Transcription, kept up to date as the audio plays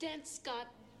Dan Scott,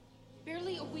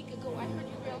 barely a week ago I heard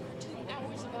you rail for 2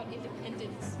 hours about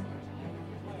independence.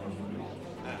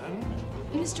 And?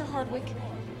 Mr. Hardwick,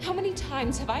 how many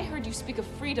times have I heard you speak of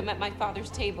freedom at my father's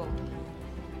table?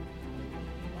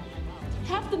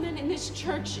 Half the men in this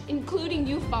church, including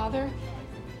you, Father,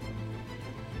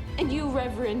 and you,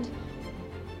 Reverend,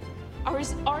 are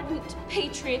as ardent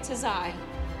patriots as I.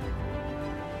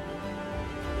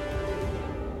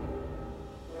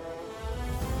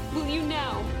 Will you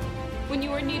now, when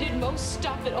you are needed most,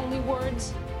 stop at only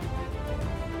words?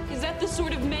 Is that the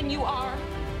sort of men you are?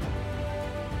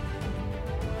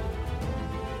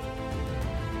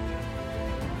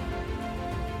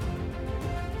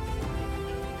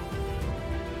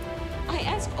 I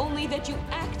ask only that you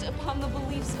act upon the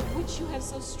beliefs of which you have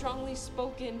so strongly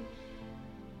spoken,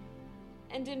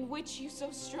 and in which you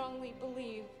so strongly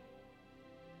believe.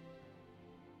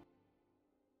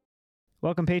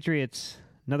 Welcome, Patriots.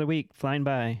 Another week flying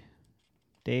by.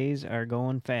 Days are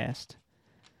going fast.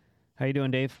 How you doing,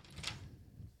 Dave?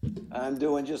 I'm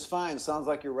doing just fine. Sounds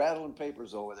like you're rattling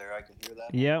papers over there. I can hear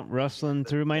that. Yep, rustling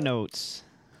through my notes.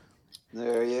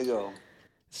 There you go.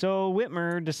 So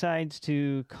Whitmer decides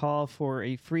to call for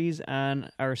a freeze on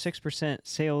our 6%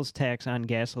 sales tax on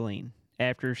gasoline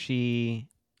after she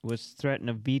was threatened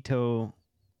a veto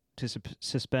to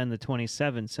suspend the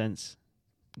 27 cents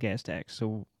gas tax.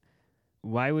 So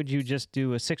why would you just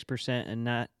do a 6% and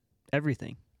not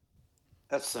everything?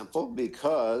 That's simple,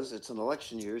 because it's an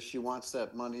election year. She wants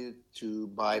that money to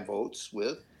buy votes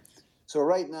with. So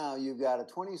right now you've got a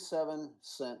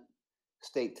 27-cent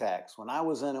state tax. When I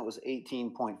was in, it was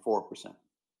 18.4%,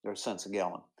 or cents a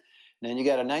gallon. And then you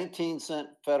got a 19-cent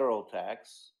federal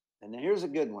tax. And then here's a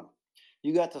good one.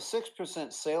 You got the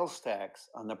 6% sales tax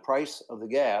on the price of the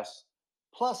gas,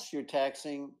 plus you're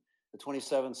taxing the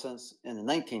 27 cents and the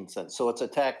 19 cents. So it's a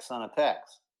tax on a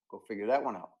tax. Go figure that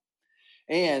one out.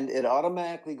 And it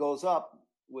automatically goes up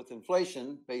with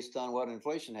inflation based on what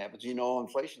inflation happens. You know,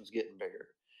 inflation's getting bigger.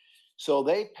 So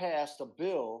they passed a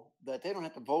bill that they don't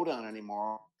have to vote on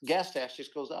anymore. Gas tax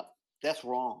just goes up. That's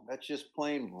wrong. That's just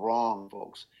plain wrong,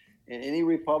 folks. And any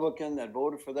Republican that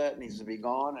voted for that needs to be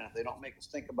gone. And if they don't make us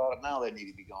think about it now, they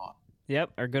need to be gone.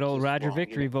 Yep, our good old Roger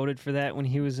Victory voted for that when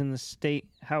he was in the state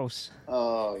house.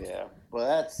 Oh, yeah.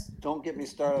 Well, don't get me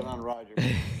started on Roger.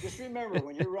 Just remember,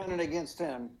 when you're running against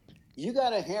him, you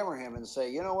got to hammer him and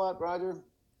say, you know what, Roger,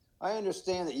 I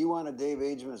understand that you wanted Dave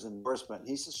Ageman's endorsement.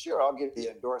 He says, sure, I'll give you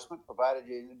the endorsement, provided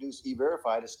you introduce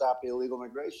E-Verify to stop illegal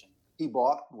migration. He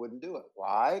balked, wouldn't do it.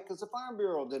 Why? Because the Farm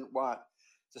Bureau didn't want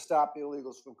to stop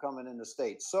illegals from coming into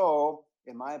states. So,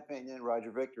 in my opinion,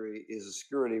 Roger Victory is a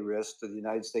security risk to the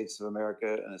United States of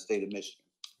America and the state of Michigan.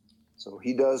 So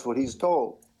he does what he's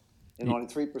told. And only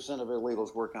 3% of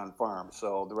illegals work on farms.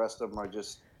 So the rest of them are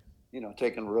just,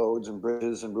 taking roads and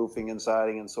bridges and roofing and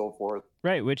siding and so forth.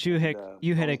 Right, which you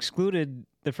had excluded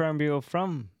the Farm Bureau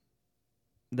from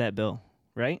that bill,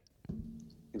 right?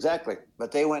 Exactly.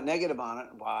 But they went negative on it.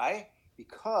 Why?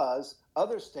 Because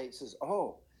other states says,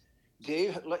 oh,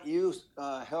 Dave let you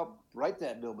help write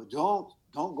that bill, but don't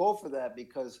go for that,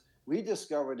 because we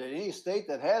discovered that any state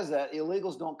that has that,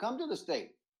 illegals don't come to the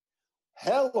state.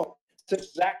 Hello. That's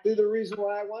exactly the reason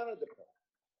why I wanted the bill.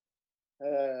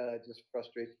 It just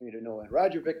frustrates me to no end.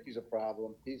 Roger Victory's a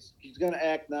problem. He's going to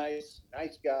act nice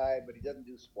guy, but he doesn't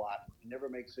do squat. He never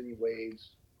makes any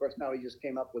waves. Of course, now he just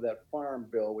came up with that farm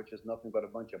bill, which is nothing but a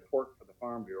bunch of pork for the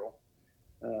Farm Bureau.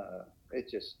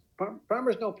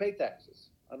 Farmers don't pay taxes.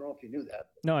 I don't know if you knew that.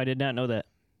 No, I did not know that.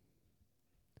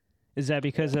 Is that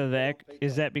because of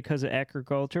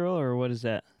agricultural, or what is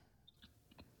that?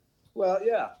 Well,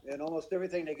 yeah, and almost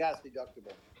everything they got is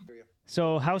deductible.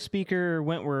 So House Speaker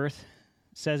Wentworth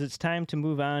says it's time to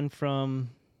move on from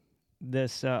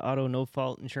this auto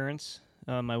no-fault insurance.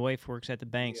 My wife works at the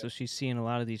bank, so she's seeing a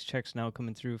lot of these checks now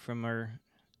coming through from our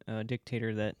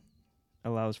dictator that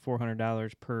allows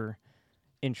 $400 per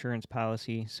insurance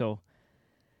policy. So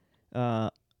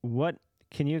what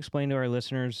can you explain to our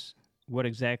listeners what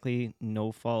exactly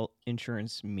no-fault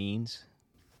insurance means?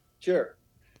 Sure.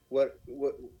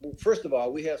 First of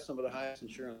all, we have some of the highest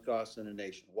insurance costs in the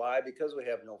nation. Why? Because we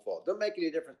have no fault. Doesn't make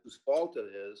any difference whose fault it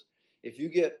is. If you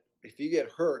get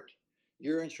hurt,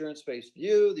 your insurance pays for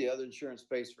you, the other insurance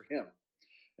pays for him.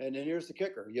 And then here's the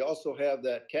kicker. You also have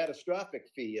that catastrophic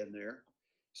fee in there.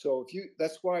 So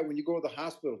that's why when you go to the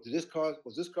hospital, was this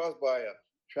caused by a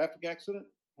traffic accident?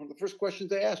 One of the first questions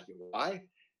they ask you. Why?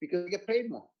 Because they get paid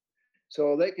more.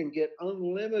 So they can get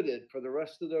unlimited for the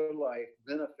rest of their life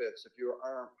benefits if you're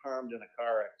harmed in a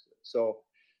car accident. So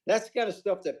that's the kind of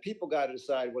stuff that people got to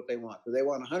decide what they want. Do they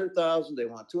want 100,000? They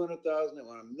want 200,000? They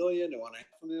want $1 million? They want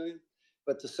 $500,000?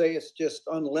 But to say it's just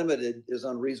unlimited is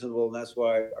unreasonable, and that's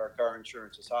why our car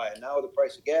insurance is high. And now with the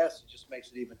price of gas, it just makes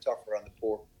it even tougher on the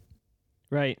poor.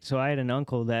 Right. So I had an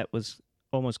uncle that was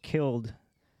almost killed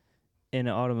in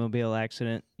an automobile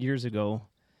accident years ago,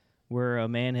 where a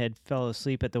man had fell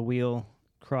asleep at the wheel,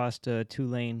 crossed a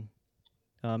 2-lane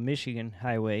Michigan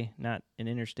highway, not an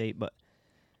interstate,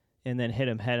 and then hit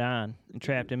him head on and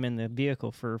trapped him in the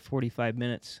vehicle for 45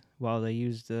 minutes while they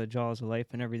used the jaws of life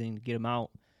and everything to get him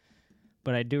out.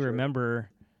 But I do remember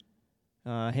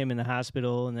him in the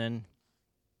hospital, and then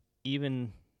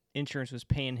even insurance was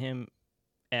paying him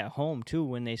at home too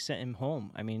when they sent him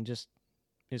home. I mean, just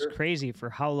it's crazy for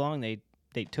how long they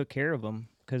took care of him,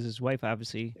 because his wife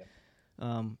obviously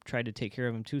tried to take care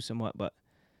of him too somewhat. But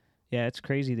yeah, it's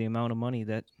crazy the amount of money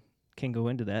that can go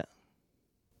into that.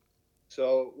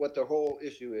 So what the whole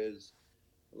issue is,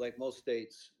 like most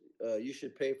states, you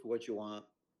should pay for what you want,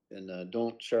 and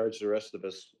don't charge the rest of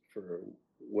us for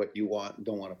what you want and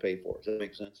don't want to pay for. Does that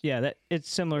make sense? Yeah, that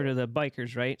it's similar to the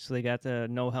bikers, right? So they got the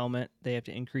no helmet. They have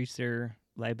to increase their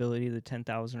liability to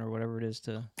 10,000 or whatever it is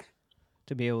to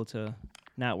be able to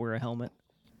not wear a helmet.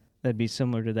 That'd be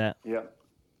similar to that. Yeah.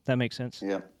 That makes sense.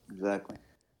 Yeah, exactly.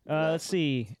 Let's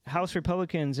see. House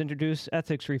Republicans introduced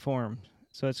ethics reform.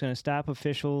 So it's going to stop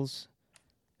officials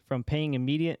from paying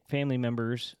immediate family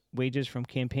members wages from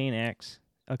campaign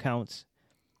accounts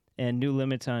and new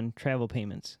limits on travel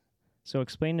payments. So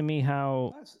explain to me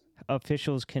how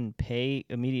officials can pay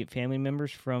immediate family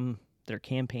members from their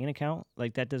campaign account.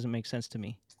 Like, that doesn't make sense to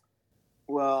me.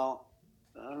 Well,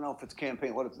 I don't know if it's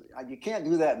campaign. You can't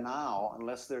do that now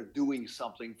unless they're doing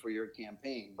something for your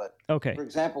campaign. But okay, for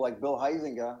example, like Bill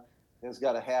Huizenga has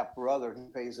got a half brother. He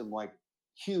pays him like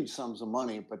huge sums of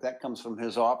money, but that comes from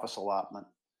his office allotment.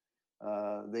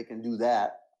 They can do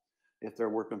that if they're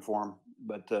working for him.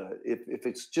 But if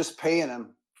it's just paying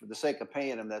him for the sake of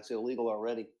paying him, that's illegal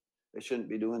already. They shouldn't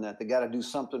be doing that. They got to do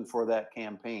something for that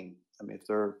campaign. I mean, if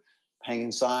they're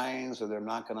hanging signs or they're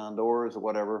knocking on doors or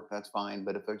whatever, that's fine.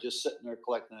 But if they're just sitting there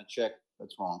collecting a check,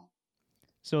 that's wrong.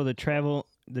 So the travel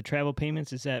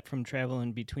payments, is that from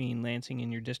traveling between Lansing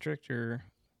and your district, or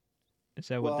is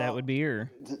that what that would be?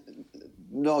 Or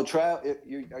no,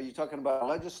 are you talking about a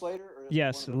legislator? Or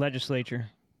yes, the legislature.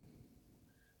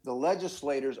 The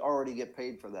legislators already get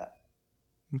paid for that.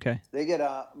 Okay. They get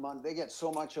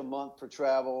so much a month for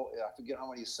travel. I forget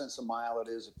how many cents a mile it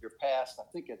is. If you're past, I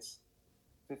think it's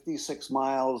 56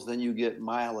 miles, then you get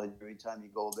mileage every time you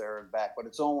go there and back. But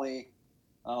it's only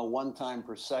one time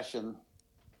per session.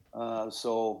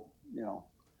 So,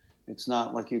 it's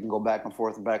not like you can go back and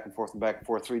forth and back and forth and back and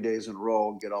forth 3 days in a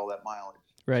row and get all that mileage.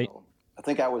 Right. So I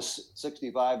think I was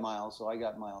 65 miles, so I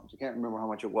got mileage. I can't remember how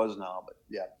much it was now, but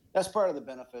yeah, that's part of the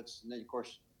benefits. And then, of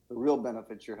course, the real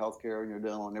benefits, your health care and your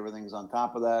dental and everything's on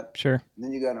top of that. Sure. And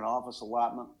then you got an office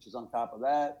allotment, which is on top of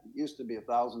that. It used to be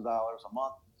 $1,000 a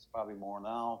month. It's probably more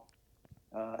now.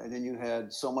 And then you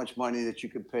had so much money that you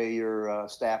could pay your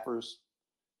staffers,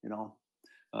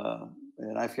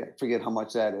 and I forget how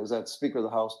much that is. That Speaker of the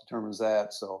House determines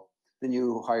that. So then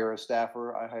you hire a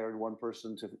staffer. I hired one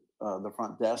person to the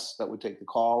front desk that would take the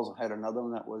calls. I had another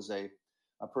one that was a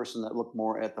person that looked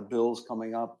more at the bills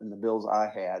coming up and the bills I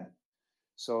had.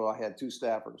 So I had two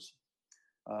staffers.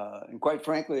 And quite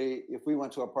frankly, if we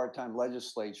went to a part-time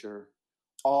legislature,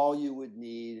 all you would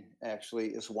need actually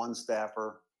is one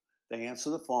staffer to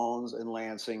answer the phones in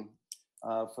Lansing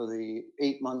for the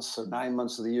 8 months or 9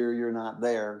 months of the year you're not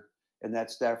there. And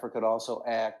that staffer could also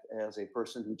act as a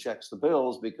person who checks the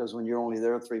bills, because when you're only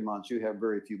there 3 months, you have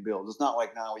very few bills. It's not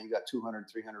like now you got 200,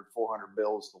 300, 400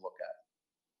 bills to look at.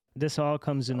 This all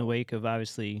comes in the wake of,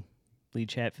 obviously, Lee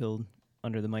Chatfield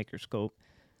under the microscope.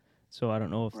 So I don't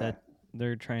know if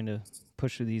they're trying to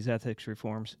push through these ethics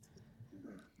reforms.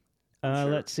 Sure.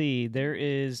 Let's see.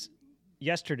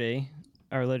 Yesterday,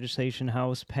 our legislation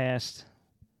house passed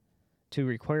to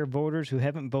require voters who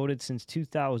haven't voted since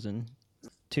 2000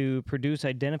 to produce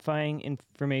identifying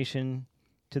information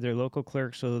to their local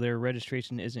clerk so their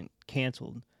registration isn't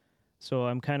canceled. So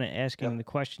I'm kind of asking the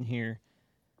question here,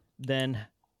 then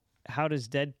how do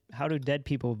dead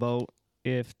people vote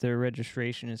if their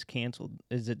registration is canceled?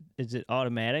 Is it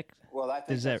automatic? Well, I think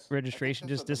does that registration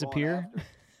just disappear?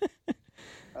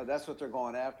 That's what they're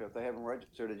going after. If they haven't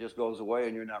registered, it just goes away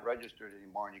and you're not registered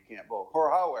anymore and you can't vote.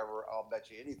 Or however, I'll bet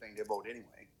you anything they vote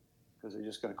anyway, because they're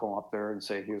just going to come up there and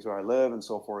say, here's where I live and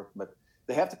so forth. But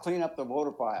they have to clean up the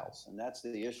voter files, and that's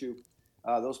the issue.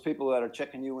 Those people that are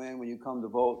checking you in when you come to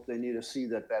vote, they need to see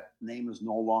that name is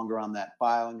no longer on that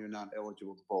file and you're not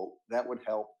eligible to vote. That would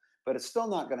help. But it's still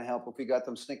not going to help if we got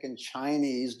them stinking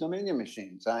Chinese Dominion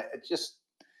machines.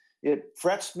 It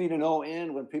frets me to no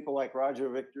end when people like Roger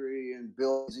Victory and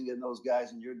Bill and those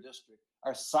guys in your district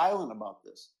are silent about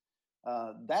this.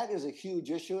 That is a huge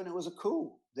issue, and it was a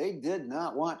coup. They did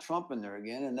not want Trump in there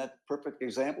again, and that's a perfect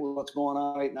example of what's going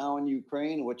on right now in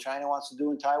Ukraine and what China wants to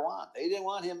do in Taiwan. They didn't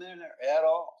want him in there at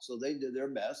all, so they did their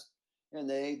best, and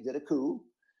they did a coup,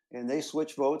 and they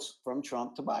switched votes from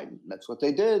Trump to Biden. That's what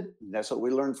they did. That's what we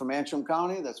learned from Antrim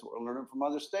County. That's what we're learning from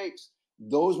other states.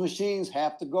 Those machines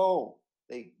have to go.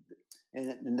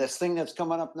 And this thing that's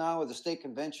coming up now with the state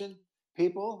convention,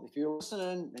 people, if you're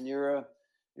listening and you're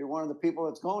one of the people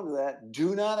that's going to that,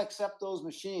 do not accept those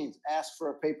machines. Ask for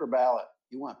a paper ballot.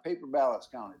 You want paper ballots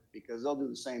counted because they'll do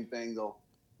the same thing. They'll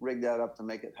rig that up to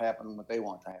make it happen what they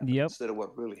want to happen instead of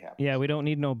what really happens. Yeah, we don't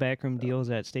need no backroom deals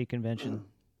at state convention.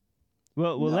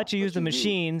 We'll let you use the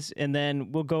machines, and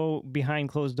then we'll go behind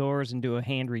closed doors and do a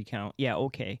hand recount. Yeah,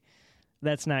 okay.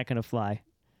 That's not going to fly.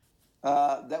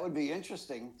 That would be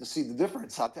interesting to see the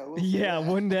difference.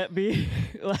 Wouldn't that be?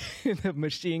 Like the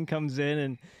machine comes in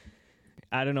and,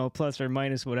 I don't know, plus or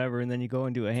minus whatever, and then you go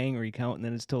and do a hand recount, and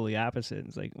then it's totally opposite.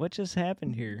 It's like, what just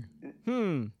happened here?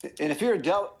 And if you're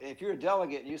a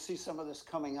delegate and you see some of this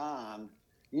coming on,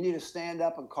 you need to stand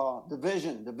up and call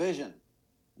division.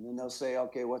 And then they'll say,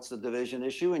 okay, what's the division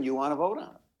issue? And you want to vote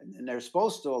on it. And then they're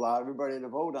supposed to allow everybody to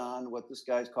vote on what this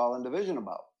guy's calling division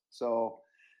about. So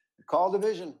call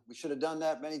division. We should have done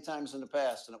that many times in the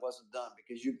past, and it wasn't done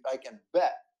because I can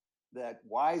bet that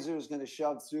Weiser is going to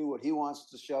shove through what he wants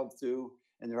to shove through,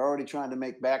 and they're already trying to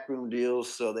make backroom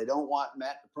deals, so they don't want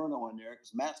Matt DePerno in there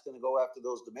because Matt's going to go after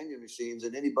those Dominion machines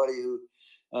and anybody who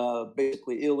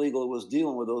basically illegal was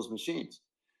dealing with those machines.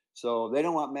 So they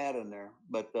don't want Matt in there,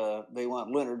 but they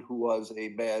want Leonard, who was a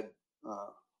bad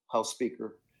House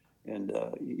Speaker, and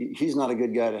he's not a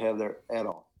good guy to have there at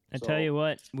all. I tell you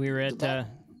what, we were at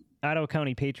Ottawa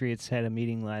County Patriots had a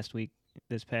meeting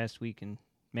this past week, and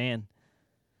man,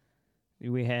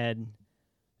 we had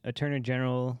Attorney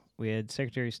General, we had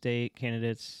Secretary of State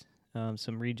candidates,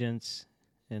 some regents,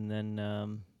 and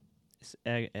then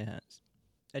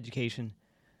education.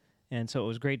 And so it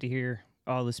was great to hear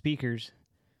all the speakers.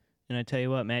 And I tell you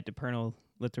what, Matt DePerno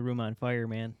lit the room on fire,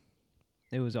 man.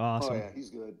 It was awesome. Oh, yeah, he's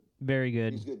good. Very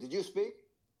good. He's good. Did you speak?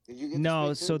 Did you get No,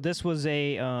 to speak so too? this was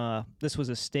a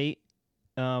state,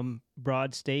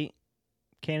 broad state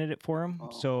candidate for him.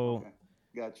 Okay.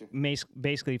 Gotcha.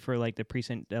 Basically for like the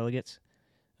precinct delegates.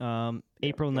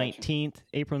 April 19th.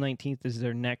 April 19th is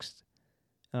their next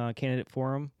candidate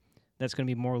forum. That's going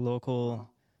to be more local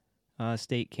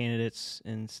state candidates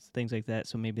and things like that.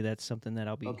 So maybe that's something that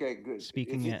I'll be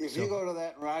speaking at. If you go to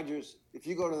that in Rogers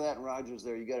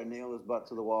there, you got to nail his butt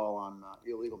to the wall on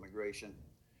illegal migration.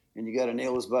 And you got to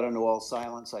nail his butt on the wall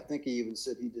silence. I think he even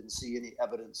said he didn't see any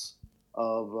evidence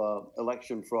of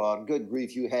election fraud. Good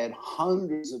grief, you had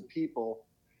hundreds of people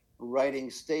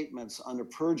writing statements under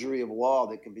perjury of law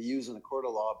that can be used in a court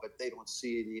of law, but they don't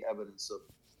see any evidence of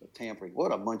tampering.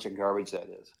 What a bunch of garbage that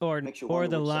is. Or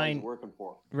the line working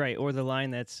for. Right, or the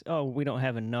line that's, oh, we don't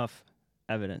have enough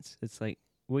evidence. It's like,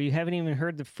 well, you haven't even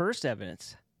heard the first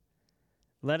evidence.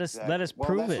 Let us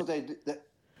prove it.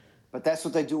 But that's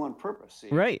what they do on purpose. See?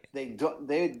 Right. They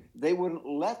wouldn't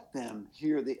let them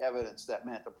hear the evidence that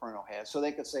Matt DePerno had, so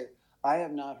they could say, I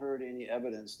have not heard any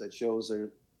evidence that shows there.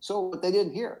 So they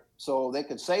didn't hear. So they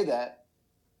could say that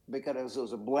because it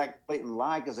was a blatant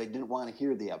lie because they didn't want to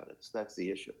hear the evidence. That's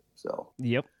the issue. So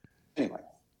yep. Anyway,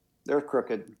 they're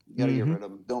crooked. You got to get rid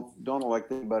of them. Don't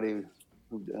elect anybody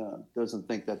who doesn't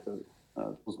think that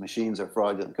those machines are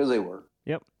fraudulent because they were.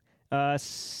 Yep.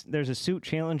 There's a suit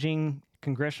challenging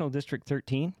Congressional District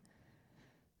 13.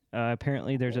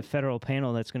 Apparently, there's a federal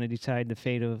panel that's going to decide the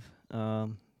fate of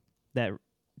that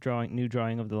new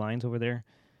drawing of the lines over there.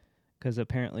 Because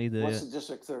apparently what's the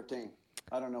District 13?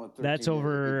 I don't know what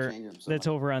 13 is. That's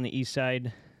over on the east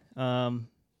side.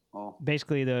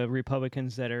 Basically, the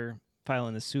Republicans that are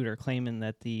filing the suit are claiming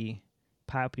that the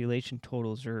population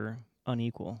totals are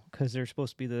unequal because they're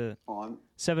supposed to be the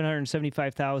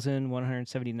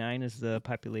 775,179 is the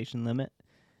population limit,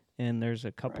 and there's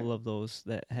a couple of those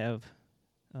that have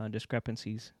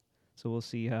discrepancies. So we'll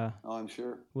see. I'm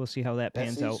sure. We'll see how that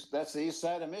pans out. That's the east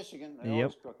side of Michigan. They're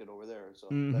always crooked over there, so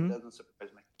that doesn't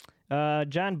surprise me.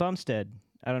 John Bumstead.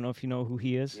 I don't know if you know who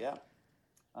he is. Yeah,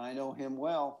 I know him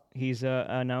well. He's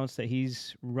announced that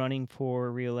he's running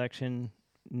for re-election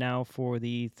now for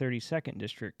the 32nd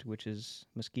district, which is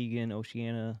Muskegon,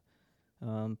 Oceana,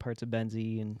 parts of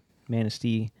Benzie, and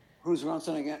Manistee. Who's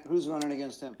running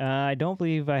against him? I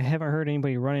haven't heard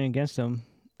anybody running against him.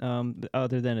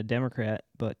 Other than a Democrat,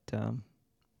 but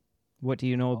what do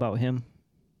you know about him?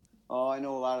 Oh, I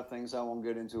know a lot of things I won't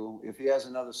get into. If he has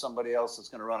somebody else that's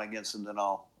going to run against him, then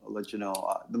I'll let you know.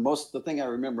 The thing I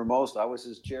remember most, I was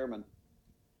his chairman.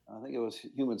 I think it was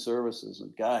Human Services. A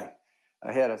guy,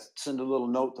 I had to send a little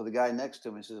note to the guy next to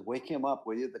him. He says, "Wake him up,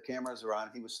 will you? The cameras are on."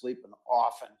 He was sleeping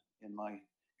often in my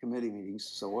committee meetings.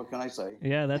 So what can I say?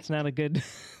 Yeah, that's not a good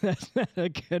that's not a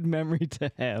good memory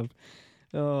to have.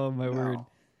 Oh my word.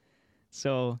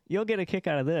 So you'll get a kick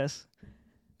out of this.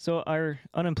 So our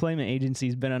unemployment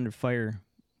agency's been under fire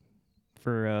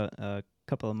for a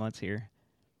couple of months here.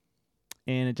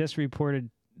 And it just reported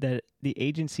that the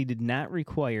agency did not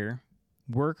require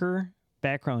worker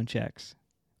background checks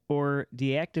or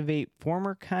deactivate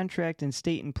former contract and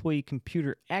state employee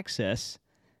computer access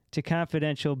to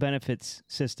confidential benefits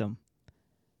system.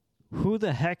 Who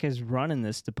the heck is running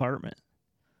this department?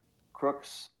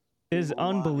 Crooks. Is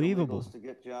unbelievable. To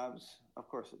get jobs, of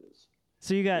course it is.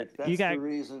 So you got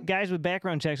guys with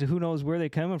background checks. Who knows where they're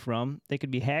coming from? They could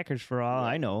be hackers for all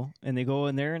I know, and they go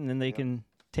in there and then they can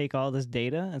take all this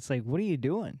data. It's like, what are you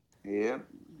doing? Yep,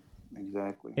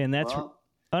 exactly. And that's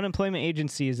unemployment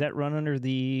agency. Is that run under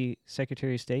the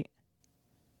Secretary of State?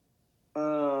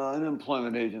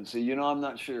 Unemployment agency. I'm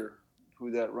not sure who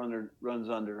that runs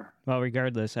under. Well,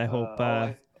 regardless, I hope.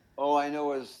 All I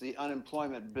know is the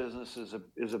unemployment business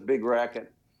is a big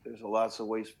racket. There's lots of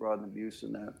waste, fraud, and abuse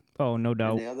in that. Oh, no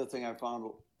doubt. And the other thing I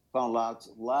found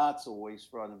lots of waste,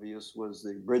 fraud, and abuse was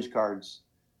the bridge cards.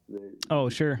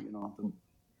 Sure.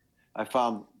 I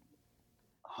found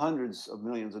hundreds of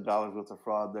millions of dollars worth of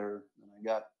fraud there. And I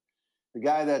got the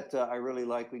guy that I really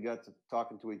like. We got to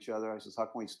talking to each other. I said, "How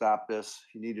can we stop this?"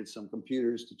 He needed some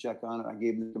computers to check on it. I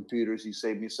gave him the computers. He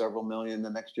saved me several million. The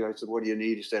next year, I said, "What do you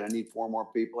need?" He said, "I need 4 more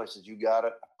people." I said, "You got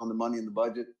it." I found the money in the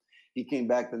budget. He came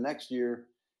back the next year,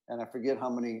 and I forget how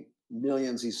many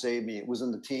millions he saved me. It was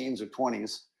in the teens or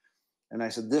 20s. And I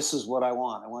said, "This is what I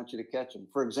want. I want you to catch him."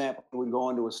 For example, we go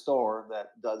into a store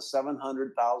that does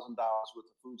 $700,000 worth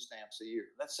of food stamps a year.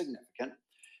 That's significant.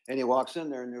 And he walks in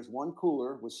there, and there's one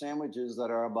cooler with sandwiches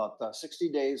that are about 60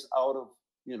 days out of,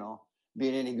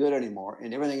 being any good anymore,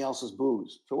 and everything else is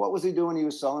booze. So what was he doing? He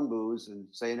was selling booze and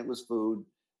saying it was food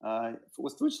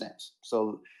with food stamps.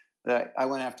 So I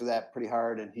went after that pretty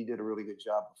hard, and he did a really good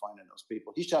job of finding those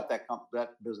people. He shut that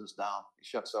business down. He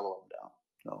shut several of them down.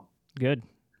 So good.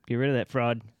 Get rid of that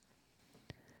fraud.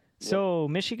 So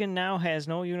Michigan now has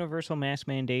no universal mask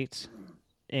mandates,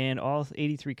 and all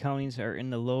 83 counties are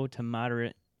in the low to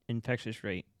moderate infectious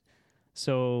rate.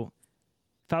 So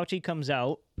Fauci comes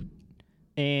out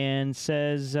and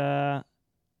says,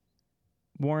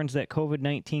 warns that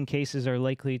COVID-19 cases are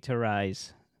likely to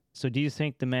rise. So do you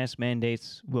think the mask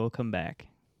mandates will come back?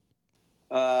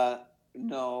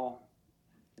 No.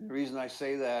 And the reason I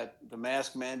say that, the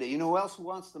mask mandate, you know who else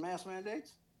wants the mask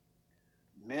mandates?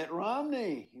 Mitt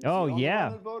Romney. He was the only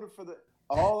one that voted for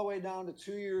all the way down to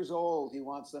 2 years old. He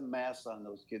wants them masks on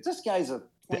those kids. This guy's a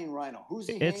plain rhino. Who's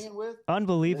he hanging with?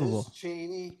 Unbelievable.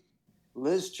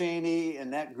 Liz Cheney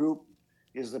and that group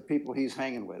is the people he's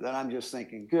hanging with. And I'm just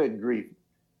thinking, good grief.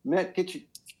 Mitt,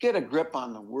 get a grip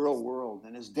on the world.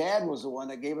 And his dad was the one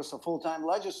that gave us a full-time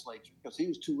legislature because he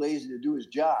was too lazy to do his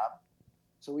job.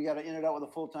 So we got to end it out with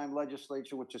a full-time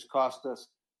legislature, which has cost us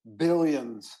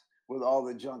billions with all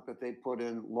the junk that they put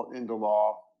into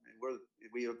law.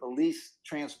 We are the least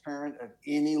transparent of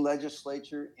any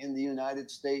legislature in the United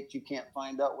States. You can't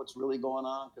find out what's really going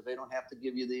on because they don't have to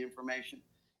give you the information.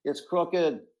 It's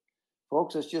crooked.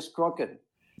 Folks, it's just crooked.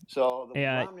 So the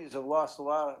Romneys have lost a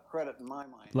lot of credit in my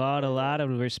mind. A lot of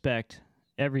respect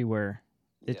everywhere.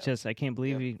 It's just, I can't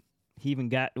believe he even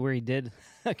got where he did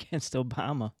against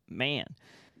Obama. Man.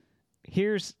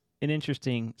 Here's an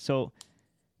interesting, so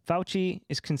Fauci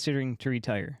is considering to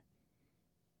retire.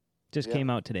 Just came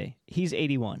out today. He's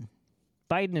 81.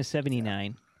 Biden is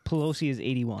 79. Pelosi is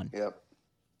 81.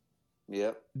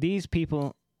 Yep. These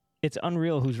people, it's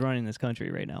unreal who's running this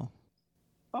country right now.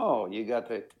 Oh, you got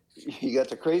the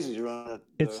crazies running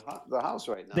the house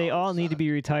right now. They all need to be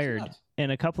retired,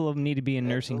 and a couple of them need to be in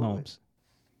nursing homes.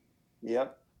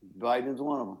 Yep. Biden's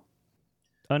one of them.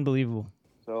 Unbelievable.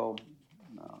 So,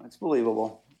 no, it's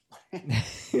believable.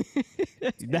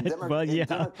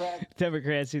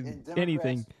 Democrats,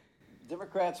 anything.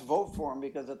 Democrats vote for him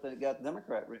because if they got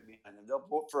Democrat written behind them. They'll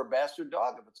vote for a bastard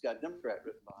dog if it's got Democrat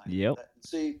written behind it. Yep.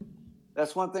 See,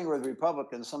 that's one thing with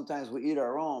Republicans. Sometimes we eat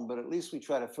our own, but at least we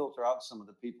try to filter out some of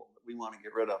the people that we want to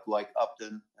get rid of, like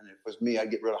Upton. And if it was me,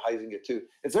 I'd get rid of Heisinger too.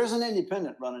 If there's an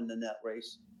independent running in that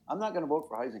race, I'm not going to vote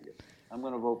for Heisinger. I'd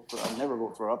never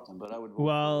vote for Upton, but I would vote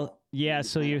for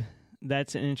so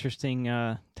that's an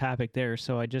interesting topic there.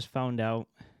 So I just found out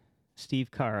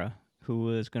Steve Carra, who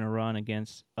was going to run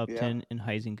against Upton and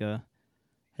Huizenga,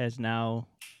 has now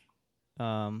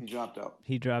he dropped out.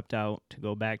 He dropped out to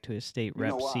go back to his state You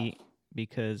know rep why? seat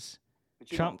because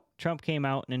But you Trump came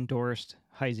out and endorsed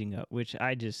Huizenga, which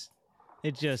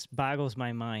it just boggles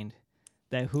my mind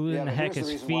that who in the heck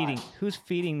is who's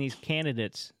feeding these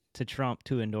candidates to Trump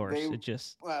to endorse.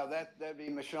 Well, that'd be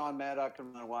Michonne Maddox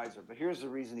and Ron Weiser. But here's the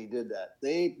reason he did that.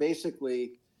 They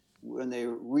basically, when they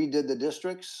redid the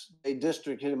districts, they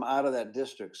districted him out of that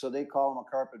district. So they call him a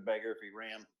carpetbagger if he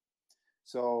ran.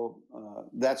 So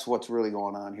that's what's really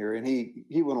going on here. And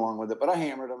he went along with it. But I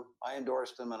hammered him. I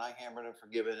endorsed him, and I hammered him for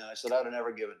giving. And I said, I'd have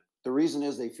never given. The reason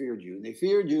is they feared you. And they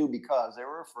feared you because they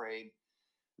were afraid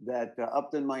that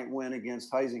Upton might win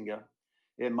against Huizenga.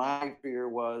 And my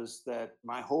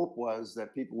hope was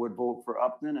that people would vote for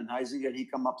Upton and Huizenga, and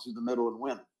he'd come up through the middle and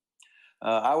win.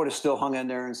 I would have still hung in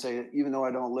there and say, even though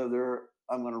I don't live there,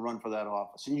 I'm going to run for that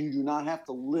office. And you do not have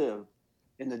to live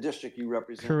in the district you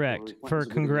represent. Correct. For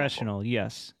congressional,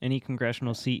 yes. Any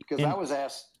congressional seat. Because I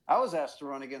was asked to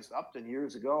run against Upton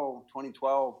years ago,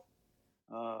 2012,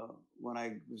 when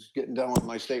I was getting done with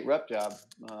my state rep job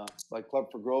by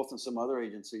Club for Growth and some other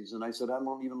agencies. And I said, I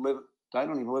don't even live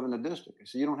in the district. I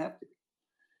said, you don't have to.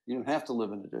 You don't have to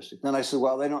live in the district. Then I said,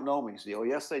 well, they don't know me. He said, oh,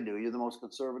 yes, they do. You're the most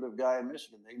conservative guy in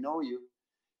Michigan. They know you,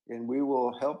 and we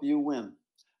will help you win.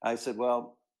 I said,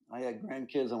 well, I had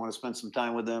grandkids. I want to spend some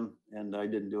time with them, and I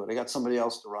didn't do it. I got somebody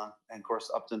else to run. And, of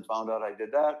course, Upton found out I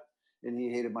did that, and he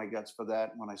hated my guts for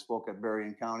that. When I spoke at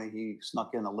Berrien County, he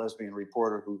snuck in a lesbian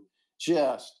reporter who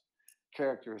just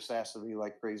character assassinated me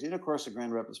like crazy. And, of course, the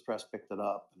Grand Rapids Press picked it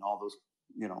up and all those,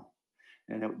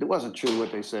 and it wasn't true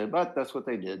what they said, but that's what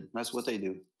they did. That's what they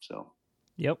do. So.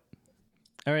 Yep.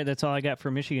 All right, that's all I got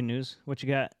for Michigan news. What you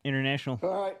got international?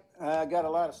 All right, I got a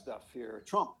lot of stuff here.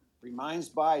 Trump reminds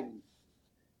Biden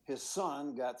his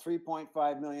son got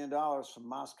 $3.5 million from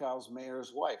Moscow's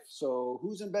mayor's wife. So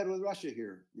who's in bed with Russia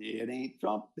here? It ain't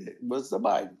Trump. It was the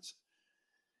Bidens.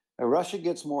 Russia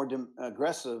gets more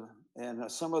aggressive,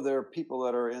 and some of their people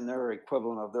that are in their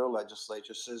equivalent of their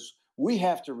legislature says, we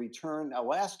have to return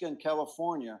Alaska and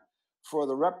California for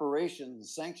the reparations and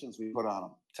sanctions we put on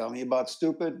them. Tell me about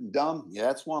stupid and dumb. Yeah,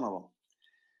 that's one of them.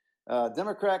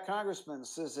 Democrat congressman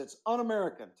says it's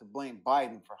un-American to blame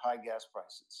Biden for high gas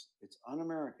prices. It's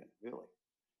un-American, really.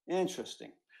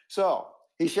 Interesting. So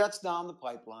he shuts down the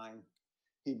pipeline.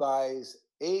 He buys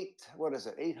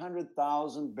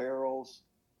 800,000 barrels.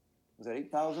 Was that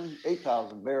 8,000?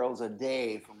 8,000 barrels a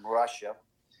day from Russia.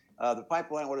 The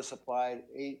pipeline would have supplied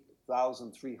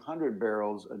 8,300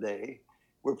 barrels a day.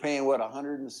 We're paying, what,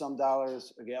 $100 and some a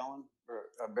gallon or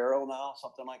a barrel now,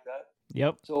 something like that?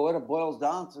 Yep. So what it boils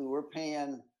down to, we're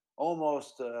paying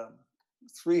almost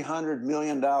 $300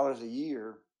 million a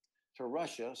year to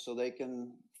Russia so they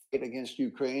can fight against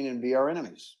Ukraine and be our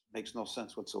enemies. Makes no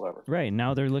sense whatsoever. Right.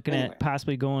 Now they're looking at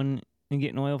possibly going and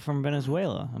getting oil from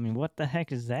Venezuela. I mean, what the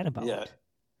heck is that about? Yeah.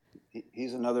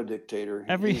 He's another dictator.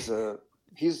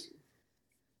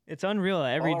 It's unreal.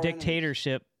 Every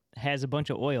dictatorship has a bunch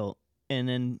of oil, and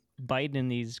then Biden and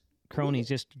these cronies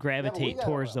just gravitate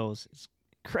towards those. It's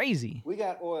crazy. We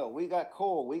got oil, we got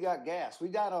coal, we got gas, we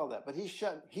got all that. But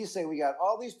he's saying we got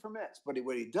all these permits. But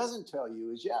what he doesn't tell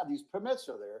you is, these permits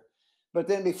are there. But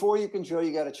then before you can drill,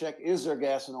 you got to check, is there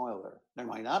gas and oil there? There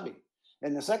might not be.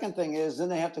 And the second thing is, then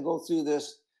they have to go through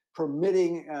this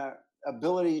permitting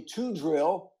ability to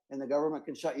drill, and the government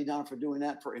can shut you down for doing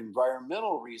that for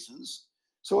environmental reasons.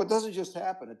 So it doesn't just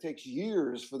happen. It takes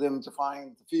years for them to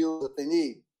find the field that they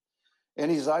need.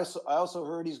 And I also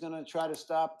heard he's going to try to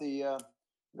stop the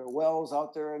wells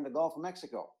out there in the Gulf of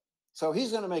Mexico. So he's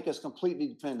going to make us completely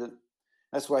dependent.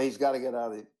 That's why he's got to get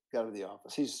out of the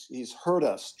office. He's hurt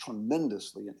us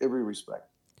tremendously in every respect.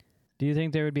 Do you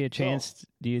think there would be a chance?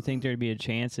 Do you think there would be a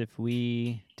chance if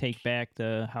we take back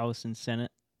the House and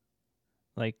Senate,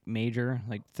 like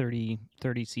 30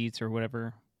 seats or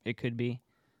whatever it could be,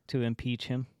 to impeach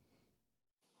him?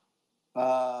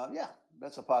 Yeah,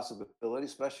 that's a possibility,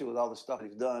 especially with all the stuff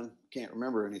he's done. Can't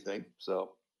remember anything.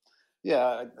 So,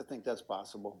 yeah, I think that's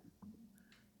possible.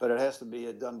 But it has to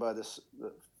be done by the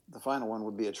final one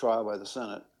would be a trial by the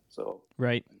Senate. So,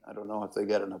 right. I don't know if they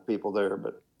got enough people there,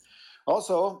 but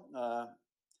also,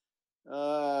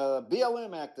 BLM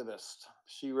activist,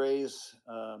 she raised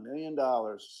 $1 million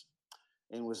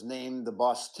and was named the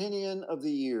Bostonian of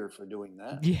the Year for doing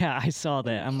that. Yeah, I saw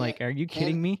that. I'm like, are you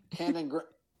kidding me? Cannon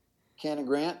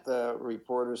Grant, the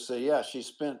reporters say, she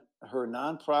spent her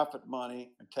nonprofit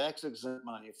money and tax-exempt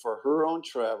money for her own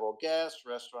travel, gas,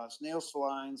 restaurants, nail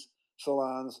salons,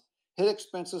 hid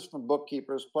expenses from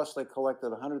bookkeepers, plus they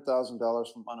collected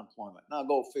 $100,000 from unemployment. Now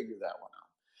go figure that one out.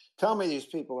 Tell me these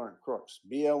people aren't crooks.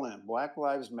 BLM, Black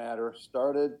Lives Matter,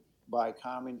 started by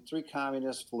three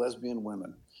communist lesbian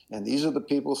women. And these are the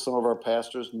people some of our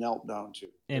pastors knelt down to.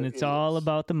 And They're it's all idiots.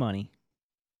 about the money.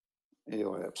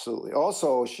 Anyway, absolutely.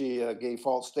 Also, she gave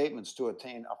false statements to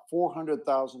attain a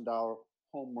 $400,000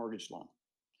 home mortgage loan.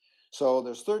 So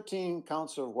there's 13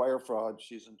 counts of wire fraud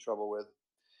she's in trouble with.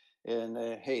 And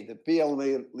hey, the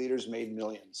BLM leaders made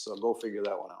millions, so go figure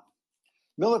that one out.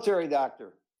 Military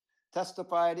doctor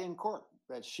testified in court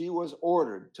that she was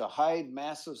ordered to hide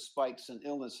massive spikes in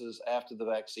illnesses after the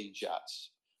vaccine shots.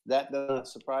 That doesn't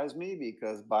surprise me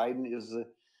because Biden is the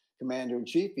commander in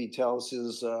chief. He tells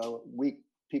his weak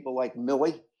people like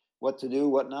Millie what to do,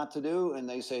 what not to do, and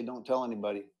they say, don't tell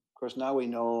anybody. Of course, now we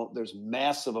know there's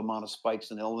massive amount of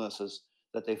spikes in illnesses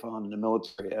that they found in the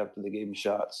military after they gave them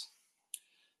shots.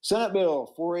 Senate Bill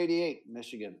 488,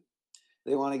 Michigan.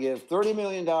 They want to give $30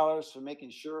 million for making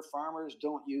sure farmers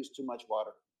don't use too much water.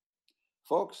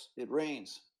 Folks, it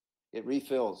rains. It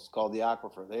refills. It's called the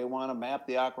aquifer. They want to map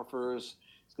the aquifers.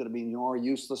 It's going to be more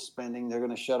useless spending. They're going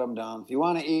to shut them down. If you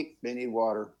want to eat, they need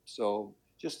water. So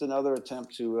just another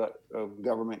attempt to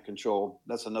government control.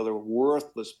 That's another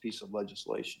worthless piece of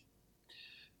legislation.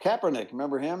 Kaepernick,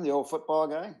 remember him, the old football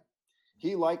guy?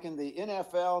 He likened the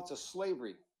NFL to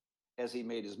slavery, as he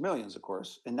made his millions, of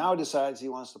course, and now decides he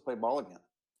wants to play ball again.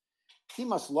 He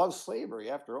must love slavery.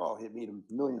 After all, he made him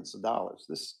millions of dollars.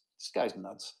 This guy's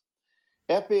nuts.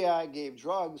 FBI gave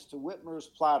drugs to Whitmer's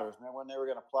plotters. Remember when they were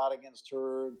going to plot against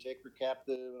her and take her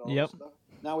captive and all that stuff?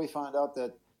 Now we found out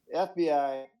that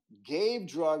FBI gave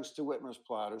drugs to Whitmer's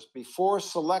plotters before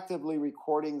selectively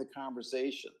recording the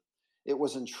conversation. It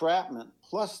was entrapment,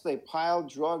 plus they piled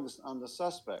drugs on the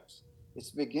suspects. It's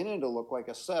beginning to look like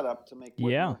a setup to make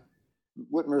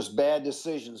Whitmer's bad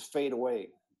decisions fade away.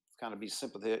 Kind of be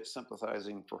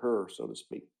sympathizing for her, so to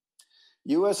speak.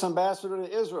 U.S. Ambassador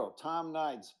to Israel, Tom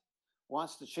Nides,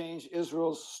 wants to change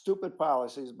Israel's stupid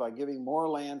policies by giving more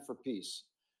land for peace.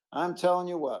 I'm telling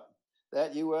you what,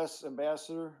 that U.S.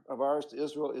 ambassador of ours to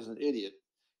Israel is an idiot.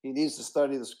 He needs to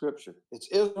study the scripture. It's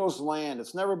Israel's land.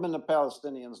 It's never been the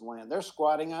Palestinians' land. They're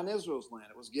squatting on Israel's land.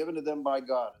 It was given to them by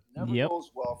God. It never goes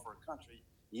well for a country,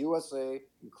 USA,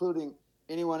 including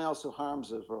anyone else who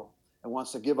harms Israel and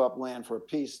wants to give up land for a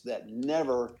peace that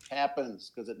never happens,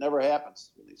 because it never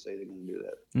happens when they say they're going to do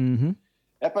that. Mm-hmm.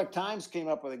 Epoch Times came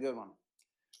up with a good one.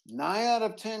 9 out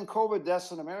of 10 COVID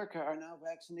deaths in America are now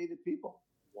vaccinated people.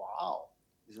 Wow.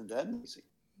 Isn't that amazing?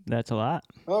 That's a lot.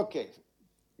 Okay.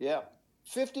 Yeah.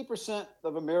 50%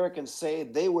 of Americans say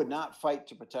they would not fight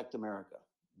to protect America.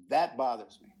 That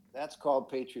bothers me. That's called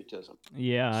patriotism.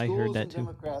 Yeah, I heard that and too.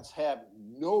 Democrats have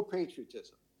no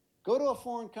patriotism. Go to a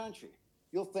foreign country.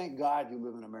 You'll thank God you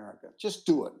live in America. Just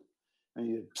do it. And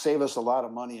you save us a lot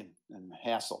of money and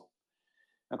hassle.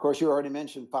 Of course, you already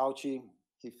mentioned Fauci.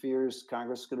 He fears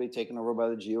Congress is going to be taken over by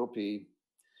the GOP.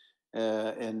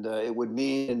 And it would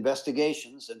mean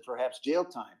investigations and perhaps jail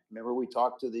time. Remember, we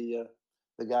talked to the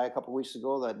guy a couple of weeks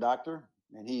ago, that doctor,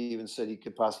 and he even said he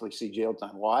could possibly see jail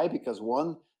time. Why? Because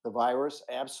 1, the virus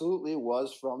absolutely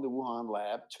was from the Wuhan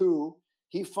lab. 2,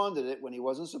 he funded it when he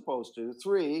wasn't supposed to.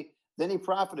 3, then he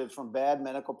profited from bad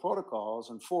medical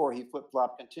protocols. And 4, he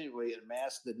flip-flopped continually, and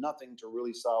masks did nothing to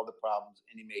really solve the problems,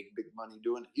 and he made big money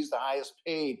doing it. He's the highest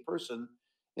paid person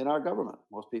in our government.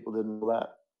 Most people didn't know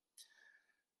that.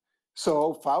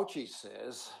 So Fauci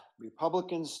says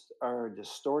Republicans are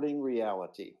distorting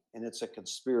reality, and it's a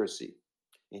conspiracy.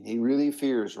 And he really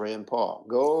fears Rand Paul.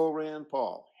 Go Rand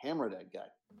Paul. Hammer that guy.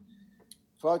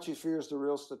 Fauci fears the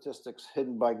real statistics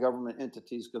hidden by government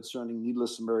entities concerning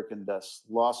needless American deaths,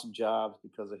 loss of jobs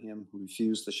because of him who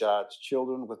refused the shots,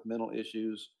 children with mental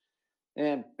issues,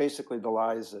 and basically the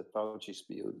lies that Fauci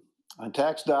spewed. And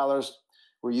tax dollars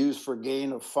were used for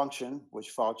gain of function,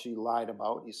 which Fauci lied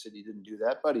about. He said he didn't do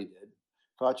that, but he did.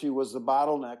 Fauci was the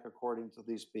bottleneck, according to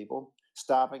these people,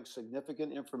 stopping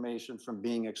significant information from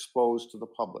being exposed to the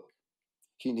public.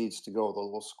 He needs to go, the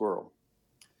little squirrel.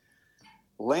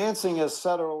 Lansing is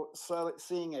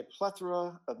seeing a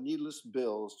plethora of needless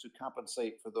bills to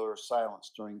compensate for their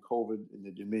silence during COVID in the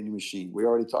Dominion machine. We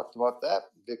already talked about that.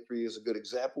 Victory is a good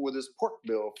example with his pork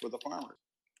bill for the farmers.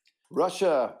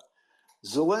 Russia.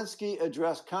 Zelensky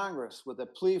addressed Congress with a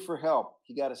plea for help.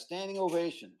 He got a standing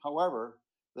ovation. However,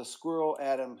 the squirrel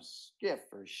Adam Schiff,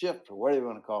 or whatever you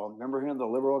want to call him, remember him, the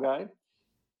liberal guy?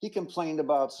 He complained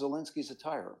about Zelensky's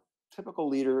attire. Typical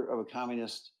leader of a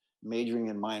communist majoring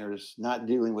in minors, not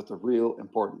dealing with the real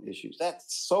important issues.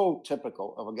 That's so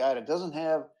typical of a guy that doesn't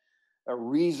have a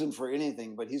reason for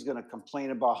anything, but he's going to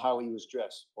complain about how he was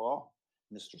dressed. Well,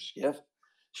 Mr. Schiff,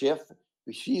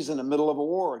 She's in the middle of a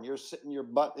war and you're sitting your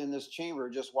butt in this chamber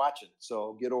just watching.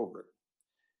 So get over it.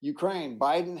 Ukraine,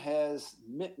 Biden has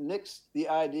nixed the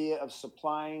idea of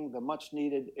supplying the much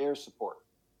needed air support.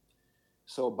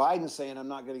 So Biden's saying, I'm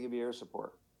not going to give you air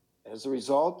support. As a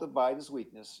result of Biden's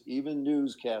weakness, even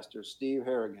newscaster Steve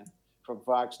Harrigan from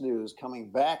Fox News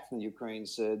coming back from Ukraine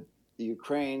said, the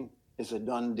Ukraine is a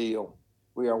done deal.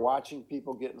 We are watching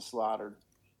people getting slaughtered.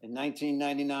 In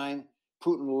 1999,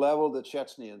 Putin leveled the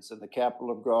Chechens in the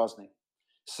capital of Grozny.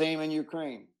 Same in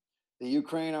Ukraine. The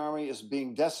Ukraine army is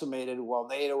being decimated while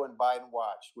NATO and Biden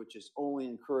watch, which is only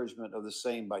encouragement of the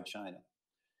same by China.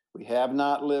 We have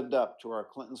not lived up to our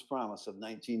Clinton's promise of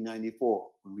 1994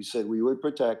 when we said we would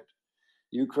protect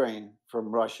Ukraine from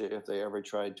Russia if they ever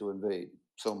tried to invade.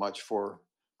 So much for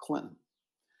Clinton.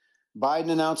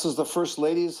 Biden announces the First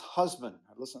Lady's husband.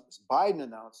 Listen, Biden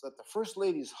announced that the First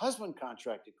Lady's husband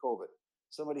contracted COVID.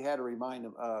 Somebody had to remind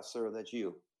him, sir, that's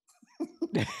you.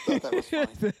 Thought that was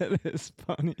funny. That is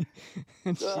funny.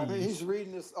 I mean, he's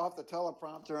reading this off the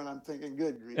teleprompter, and I'm thinking,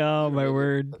 good grief. Oh, my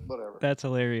word. Whatever. That's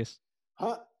hilarious.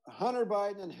 Hunter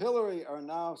Biden and Hillary are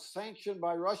now sanctioned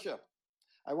by Russia.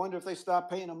 I wonder if they stopped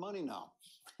paying them money now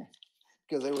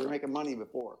because they were making money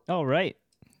before. Oh, right.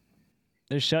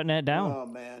 They're shutting that down. Oh,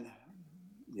 man.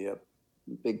 Yep.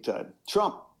 Big time.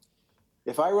 Trump.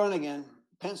 If I run again,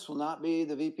 Pence will not be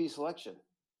the VP selection.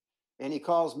 And he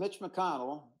calls Mitch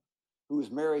McConnell, who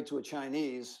is married to a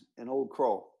Chinese, an old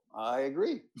crow. I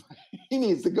agree. He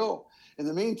needs to go. In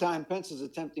the meantime, Pence is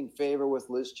attempting favor with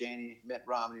Liz Cheney, Mitt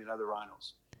Romney, and other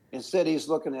rhinos. Instead, he's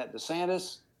looking at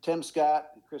DeSantis, Tim Scott,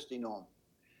 and Kristi Noem.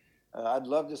 I'd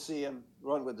love to see him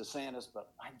run with DeSantis, but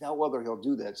I doubt whether he'll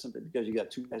do that simply because you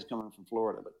got two guys coming from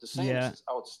Florida. But DeSantis is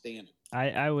outstanding.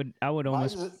 I would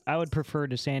prefer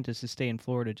DeSantis to stay in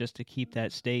Florida just to keep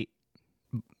that state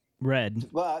red.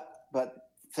 But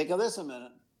think of this a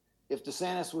minute. If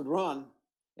DeSantis would run,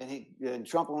 and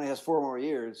Trump only has 4 more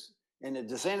years, and if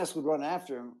DeSantis would run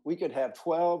after him, we could have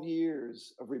 12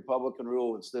 years of Republican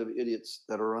rule instead of idiots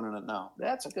that are running it now.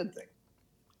 That's a good thing.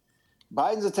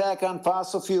 Biden's attack on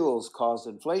fossil fuels caused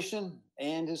inflation,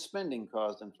 and his spending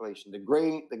caused inflation. The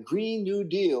Green New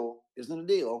Deal isn't a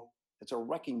deal. It's a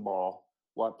wrecking ball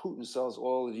while Putin sells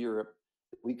oil to Europe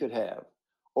that we could have.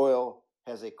 Oil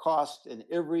has a cost in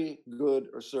every good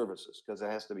or services because it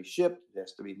has to be shipped, it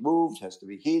has to be moved, it has to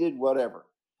be heated, whatever.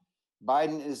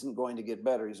 Biden isn't going to get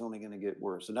better. He's only going to get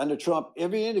worse. And under Trump,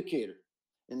 every indicator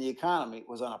in the economy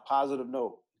was on a positive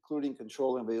note, including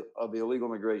controlling of illegal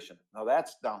migration. Now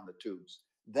that's down the tubes.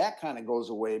 That kind of goes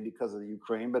away because of the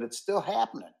Ukraine, but it's still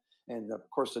happening. And of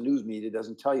course, the news media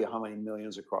doesn't tell you how many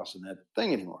millions are crossing that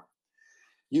thing anymore.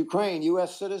 Ukraine,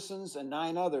 U.S. citizens and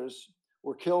 9 others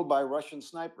were killed by Russian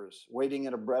snipers waiting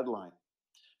at a bread line.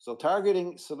 So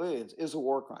targeting civilians is a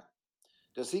war crime.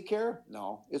 Does he care?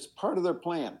 No, it's part of their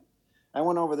plan. I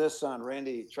went over this on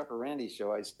Trucker Randy's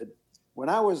show. I said, when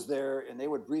I was there and they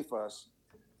would brief us,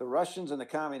 the Russians and the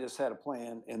communists had a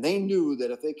plan, and they knew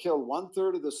that if they killed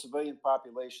 1/3 of the civilian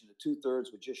population, the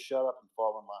 2/3 would just shut up and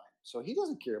fall in line. So he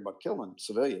doesn't care about killing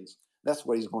civilians. That's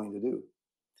what he's going to do.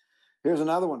 Here's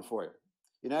another one for you.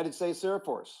 United States Air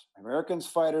Force. Americans'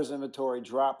 fighters inventory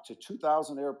dropped to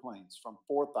 2,000 airplanes from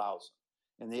 4,000,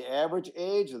 and the average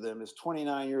age of them is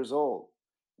 29 years old.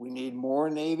 We need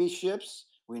more Navy ships.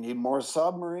 We need more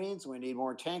submarines. We need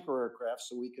more tanker aircraft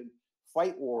so we can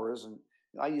fight wars. And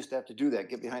I used to have to do that,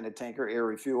 get behind a tanker, air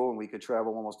refuel, and we could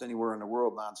travel almost anywhere in the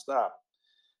world nonstop.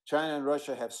 China and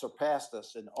Russia have surpassed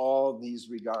us in all these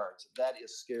regards. That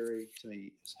is scary to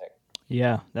me as heck.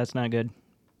 Yeah, that's not good.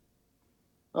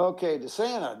 Okay,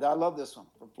 DeSantis, I love this one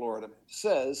from Florida,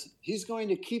 says he's going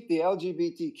to keep the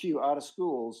LGBTQ out of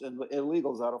schools and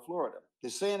illegals out of Florida.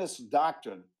 DeSantis'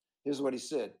 doctrine, here's what he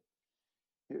said.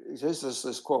 This is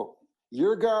this quote.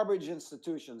 Your garbage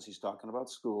institutions, he's talking about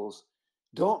schools,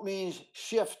 don't mean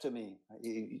shift to me.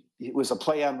 It was a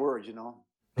play on words, you know,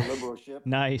 the liberal shift.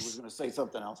 Nice. He was going to say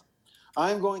something else.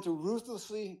 I'm going to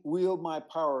ruthlessly wield my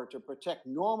power to protect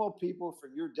normal people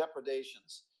from your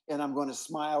depredations, and I'm going to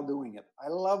smile doing it. I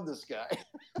love this guy.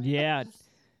 Yeah.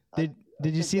 Did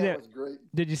you see that? Was great.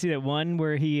 Did you see that one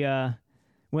where he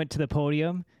went to the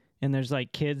podium and there's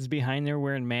like kids behind there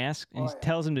wearing masks and he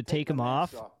tells them to take them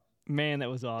off? Man, that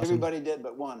was awesome. Everybody did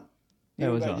but one.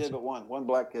 Everybody did but one. One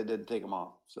black kid didn't take them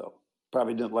off, so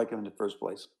probably didn't like him in the first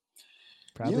place.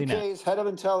 Probably UK's not. head of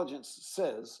intelligence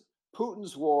says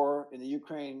Putin's war in the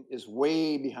Ukraine is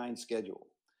way behind schedule.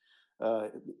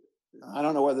 I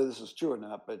don't know whether this is true or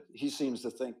not, but he seems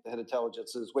to think the head of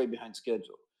intelligence is way behind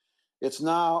schedule. It's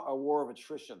now a war of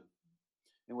attrition.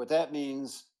 And what that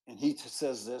means, and he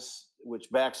says this,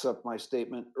 which backs up my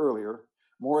statement earlier,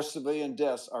 More civilian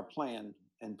deaths are planned,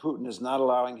 and Putin is not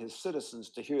allowing his citizens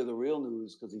to hear the real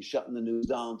news because he's shutting the news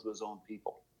down to his own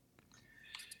people.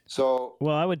 So,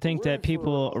 well, I would think that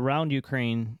people for, around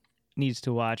Ukraine needs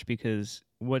to watch, because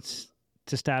what's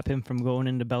to stop him from going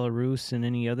into Belarus and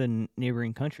any other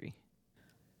neighboring country?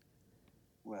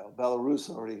 Well, Belarus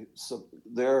already, so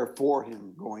they're for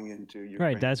him going into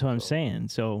Ukraine. Right, that's what I'm saying.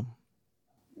 So,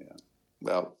 yeah.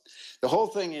 Well, the whole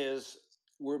thing is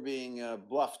we're being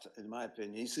bluffed, in my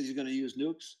opinion. He says he's going to use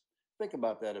nukes. Think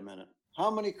about that a minute. How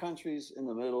many countries in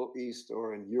the Middle East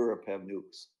or in Europe have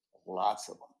nukes? Lots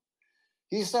of them.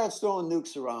 He starts throwing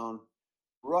nukes around,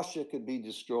 Russia could be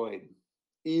destroyed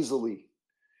easily.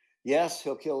 Yes,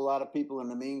 he'll kill a lot of people in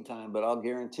the meantime, but I'll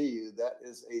guarantee you that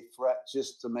is a threat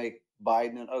just to make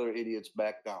Biden and other idiots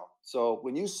back down. So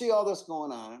when you see all this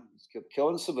going on, he's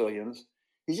killing civilians,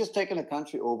 he's just taking a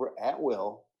country over at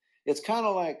will. It's kind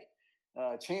of like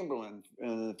Chamberlain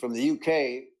from the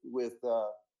UK with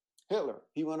Hitler.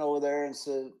 He went over there and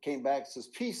came back and says,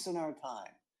 peace in our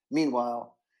time.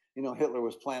 Meanwhile, Hitler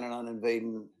was planning on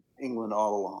invading England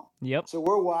all along. Yep. So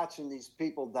we're watching these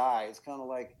people die. It's kind of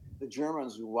like the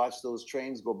Germans who watched those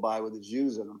trains go by with the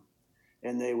Jews in them,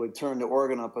 and they would turn the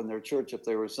organ up in their church if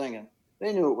they were singing.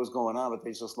 They knew what was going on, but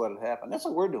they just let it happen. That's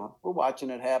what we're doing. We're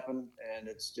watching it happen, and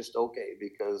it's just okay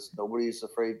because everybody's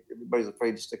afraid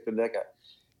to stick their neck out.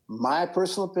 My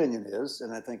personal opinion is,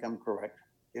 and I think I'm correct,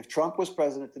 if Trump was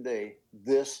president today,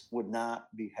 this would not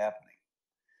be happening.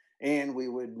 And we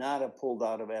would not have pulled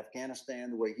out of Afghanistan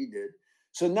the way he did.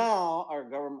 So now our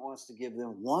government wants to give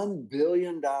them $1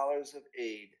 billion of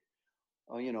aid,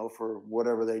 for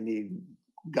whatever they need,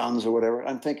 guns or whatever.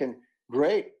 I'm thinking,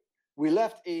 great. We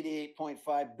left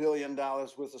 $88.5 billion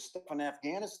worth of stuff in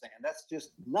Afghanistan. That's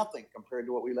just nothing compared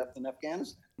to what we left in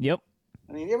Afghanistan. Yep.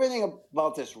 I mean, everything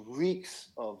about this reeks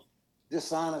of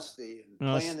dishonesty and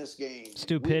playing this game.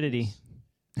 Stupidity.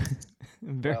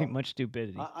 Very much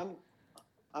stupidity.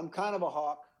 I'm kind of a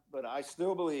hawk, but I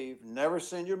still believe never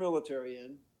send your military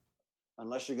in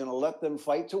unless you're going to let them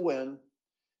fight to win.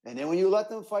 And then when you let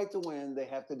them fight to win, they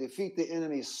have to defeat the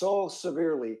enemy so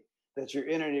severely that your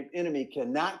enemy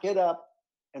cannot get up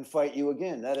and fight you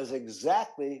again. That is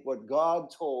exactly what God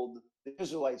told the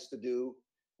Israelites to do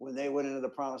when they went into the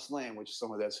promised land, which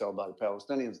some of that's held by the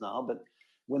Palestinians now. But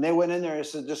when they went in there, it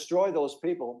said, destroy those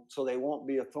people so they won't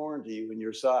be a thorn to you in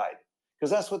your side.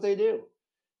 Because that's what they do.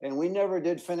 And we never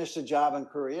did finish the job in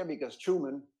Korea because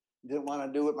Truman didn't want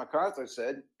to do what MacArthur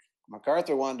said.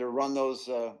 MacArthur wanted to run those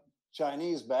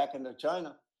Chinese back into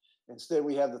China. Instead,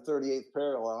 we have the 38th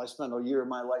parallel. I spent a year of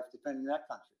my life defending that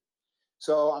country.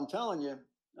 So I'm telling you,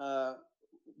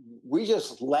 we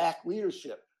just lack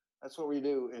leadership. That's what we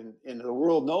do. And the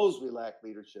world knows we lack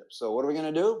leadership. So what are we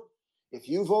going to do? If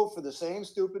you vote for the same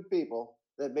stupid people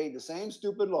that made the same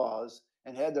stupid laws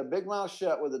and had their big mouth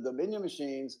shut with the Dominion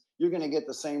machines, you're going to get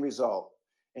the same result.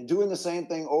 And doing the same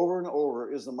thing over and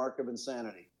over is the mark of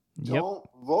insanity. Yep. Don't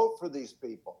vote for these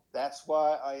people. That's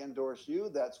why I endorse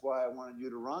you. That's why I wanted you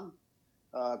to run,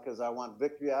 because I want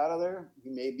victory out of there.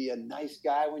 He may be a nice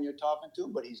guy when you're talking to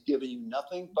him, but he's giving you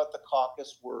nothing but the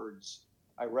caucus words.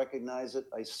 I recognize it.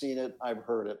 I've seen it. I've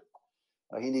heard it.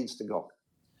 He needs to go.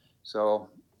 So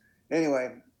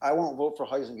anyway, I won't vote for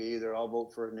Huizenga either. I'll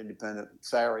vote for an independent.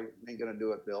 Sorry, ain't going to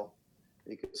do it, Bill,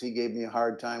 because he gave me a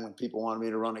hard time when people wanted me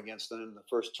to run against him in the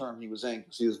first term he was in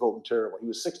because he was voting terrible. He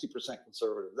was 60%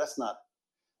 conservative. That's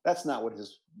not what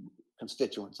his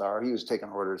constituents are. He was taking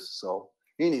orders, so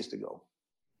he needs to go.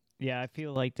 Yeah, I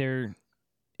feel like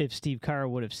if Steve Carr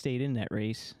would have stayed in that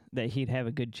race, that he'd have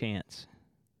a good chance.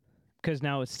 Because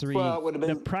now it's three. Well,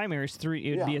 the primary is three.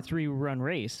 It would be a 3-run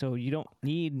race, so you don't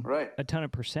need a ton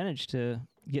of percentage to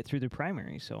get through the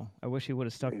primary. So I wish he would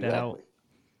have stuck that out.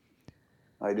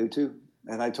 I do too,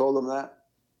 and I told him that.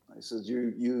 I said,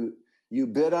 "You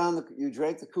bid on you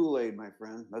drank the Kool-Aid, my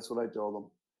friend." That's what I told him,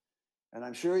 and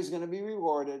I'm sure he's going to be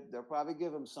rewarded. They'll probably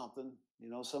give him something,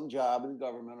 some job in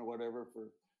government or whatever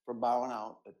for bowing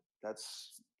out. But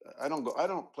I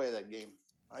don't play that game.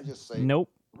 I just say,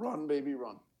 nope, run, baby,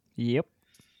 run. Yep.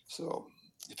 So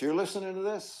if you're listening to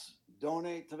this,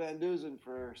 donate to Van Dusen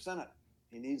for Senate.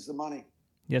 He needs the money.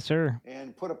 Yes, sir.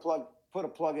 And put a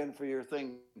plug in for your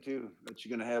thing too that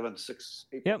you're going to have on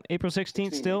April. Yep, April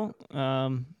 16th still.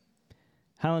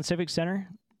 Highland Civic Center.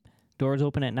 Doors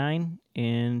open at 9,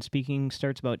 and speaking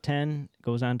starts about 10.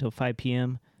 Goes on till 5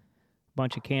 p.m.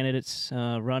 Bunch of candidates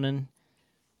running.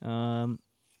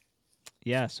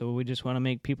 Yeah, so we just want to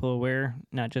make people aware,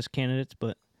 not just candidates,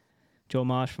 but Joe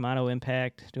Mosh from Auto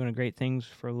Impact doing great things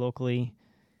for locally.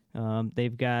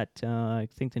 They've got, I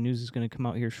think the news is going to come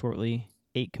out here shortly,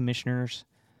 8 commissioners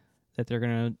that they're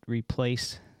going to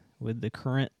replace with the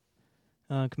current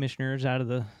commissioners out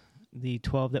of the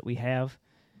 12 that we have.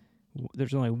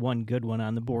 There's only one good one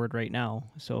on the board right now,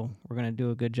 so we're going to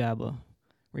do a good job of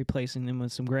replacing them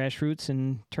with some grassroots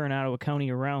and turn Ottawa County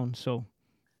around. So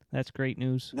that's great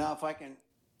news. Now, if I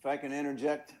can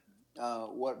interject,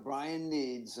 what Brian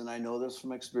needs, and I know this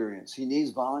from experience, he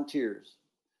needs volunteers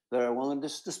that are willing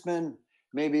just to spend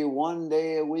maybe one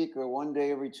day a week or one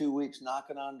day every 2 weeks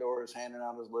knocking on doors, handing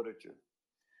out his literature.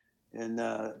 And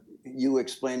you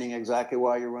explaining exactly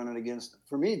why you're running against him.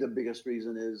 For me, the biggest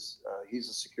reason is he's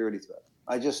a security threat.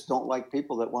 I just don't like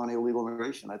people that want illegal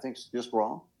immigration. I think it's just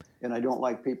wrong. And I don't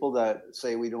like people that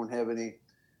say we don't have any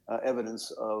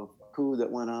evidence of coup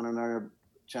that went on in our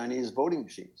Chinese voting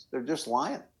machines. They're just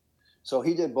lying. So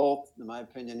he did both. In my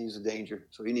opinion, he's a danger.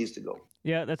 So he needs to go.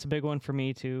 Yeah, that's a big one for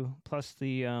me, too. Plus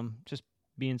the just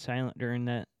being silent during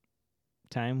that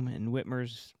time, and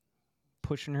Whitmer's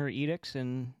pushing her edicts,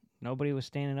 and nobody was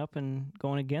standing up and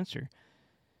going against her.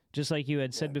 Just like you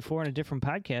had said before in a different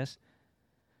podcast,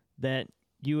 that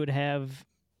you would have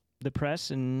the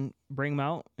press and bring them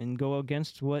out and go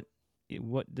against what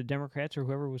the Democrats or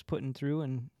whoever was putting through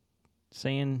and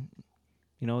saying,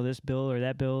 this bill or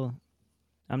that bill,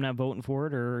 I'm not voting for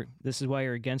it, or this is why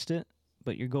you're against it,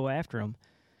 but you go after them.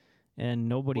 And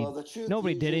nobody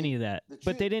did any of that.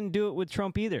 But they didn't do it with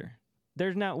Trump either.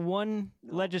 There's not one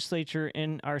legislature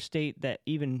in our state that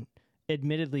even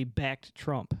admittedly backed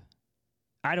Trump.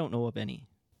 I don't know of any.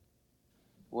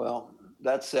 Well,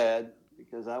 that's sad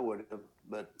because I would have,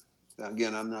 but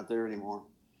again, I'm not there anymore.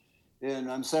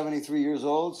 And I'm 73 years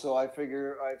old, so I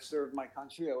figure I've served my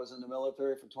country. I was in the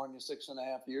military for 26 and a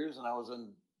half years, and I was in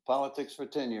politics for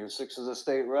 10 years, 6 as a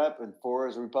state rep and 4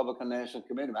 as a Republican National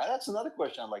Committee man. That's another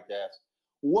question I'd like to ask.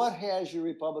 What has your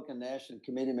Republican National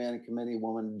Committee man and committee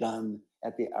woman done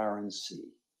at the RNC?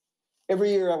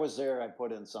 Every year I was there, I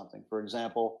put in something. For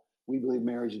example, we believe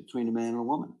marriage is between a man and a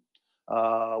woman.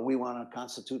 We want to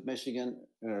constitute Michigan,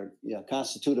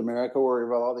 constitute America,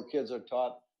 where all the kids are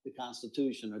taught the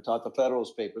Constitution, they're taught the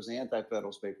Federalist Papers, the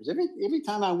Anti-Federalist Papers. Every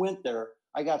time I went there,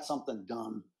 I got something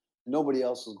done nobody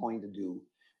else is going to do.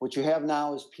 What you have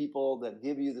now is people that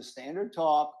give you the standard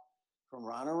talk from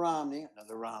Ron or Romney,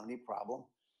 another Romney problem,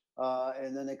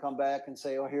 and then they come back and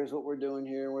say, oh, here's what we're doing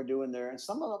here and we're doing there. And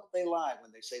some of them, they lie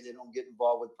when they say they don't get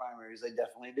involved with primaries. They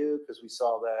definitely do, because we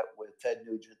saw that with Ted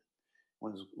Nugent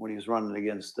when he was running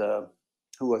against,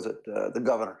 who was it? The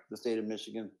governor, the state of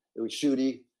Michigan. It was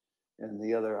Schuette and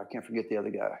the other, I can't forget the other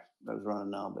guy that was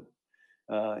running now.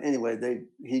 But anyway,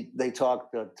 they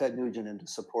talked Ted Nugent into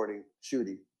supporting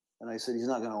Schuette. And I said, he's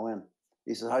not going to win.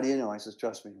 He said, how do you know? I said,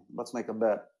 trust me, let's make a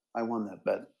bet. I won that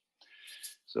bet.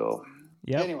 So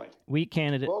anyway, weak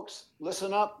candidate. Folks,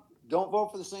 listen up. Don't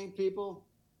vote for the same people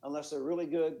unless they're really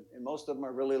good. And most of them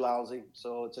are really lousy.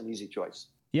 So it's an easy choice.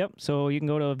 Yep. So you can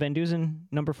go to Van Dusen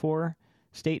 #4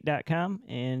 state.com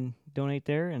and donate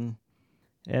there. And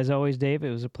as always, Dave,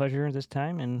 it was a pleasure this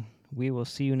time. And we will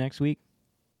see you next week.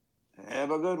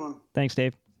 Have a good one. Thanks,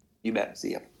 Dave. You bet.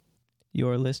 See ya.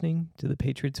 You're listening to the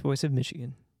Patriots Voice of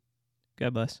Michigan.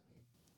 God bless.